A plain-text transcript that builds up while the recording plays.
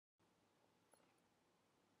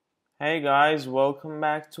Hey guys, welcome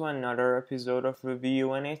back to another episode of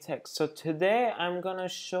Review and Tech. So today I'm gonna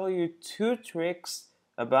show you two tricks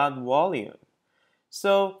about volume.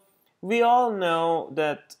 So we all know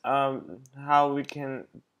that how we can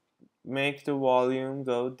make the volume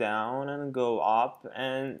go down and go up,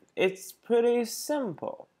 and it's pretty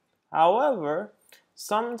simple. However,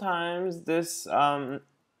 sometimes this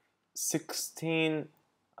 16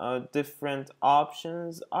 different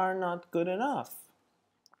options are not good enough.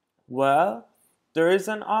 Well, there is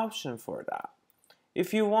an option for that.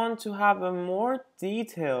 If you want to have a more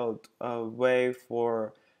detailed way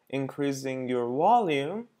for increasing your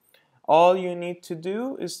volume, all you need to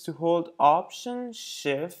do is to hold Option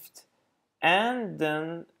Shift and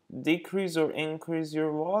then decrease or increase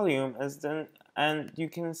your volume and you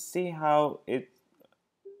can see how it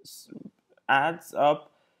adds up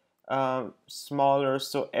smaller.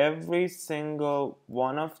 So every single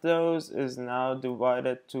one of those is now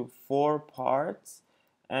divided to 4 parts,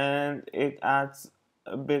 and it adds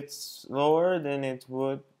a bit slower than it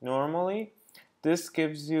would normally. This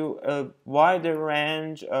gives you a wider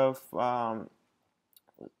range of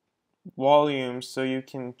volumes, so you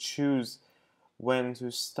can choose when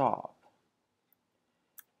to stop.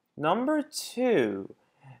 Number two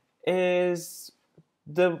is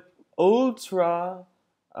the ultra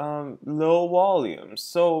low volume.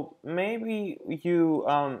 So maybe you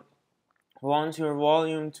want your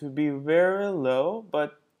volume to be very low,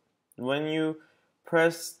 but when you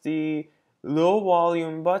press the low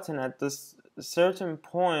volume button at this certain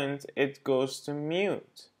point, it goes to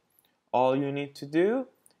mute. All you need to do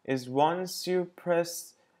is once you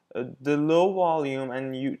press the low volume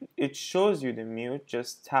and it shows you the mute,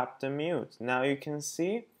 just tap the mute. Now you can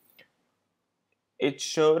see it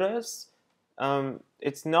showed us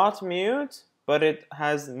it's not mute, but it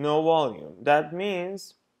has no volume. That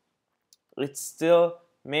means it still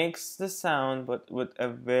makes the sound, but with a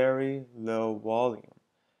very low volume.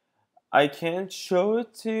 I can't show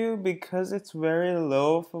it to you because it's very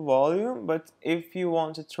low for volume, but if you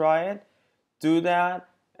want to try it, do that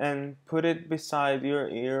and put it beside your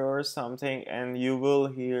ear or something, and you will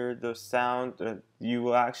hear the sound. You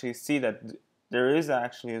will actually see that there is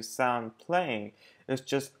actually a sound playing. It's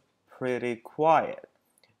just pretty quiet.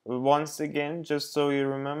 Once again, just so you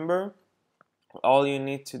remember, all you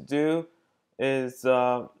need to do is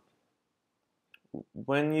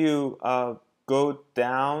when you go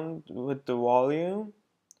down with the volume,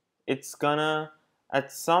 it's gonna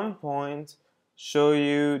at some point show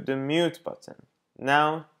you the mute button.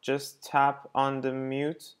 Now just tap on the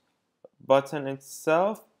mute button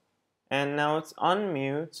itself, and now it's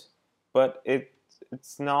unmute, but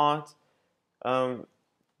it's not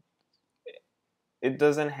it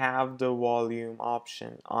doesn't have the volume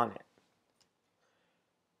option on it.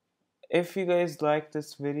 If you guys like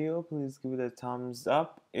this video, please give it a thumbs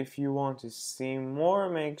up. If you want to see more,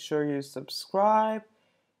 make sure you subscribe,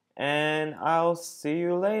 and I'll see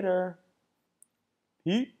you later.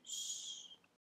 Peace.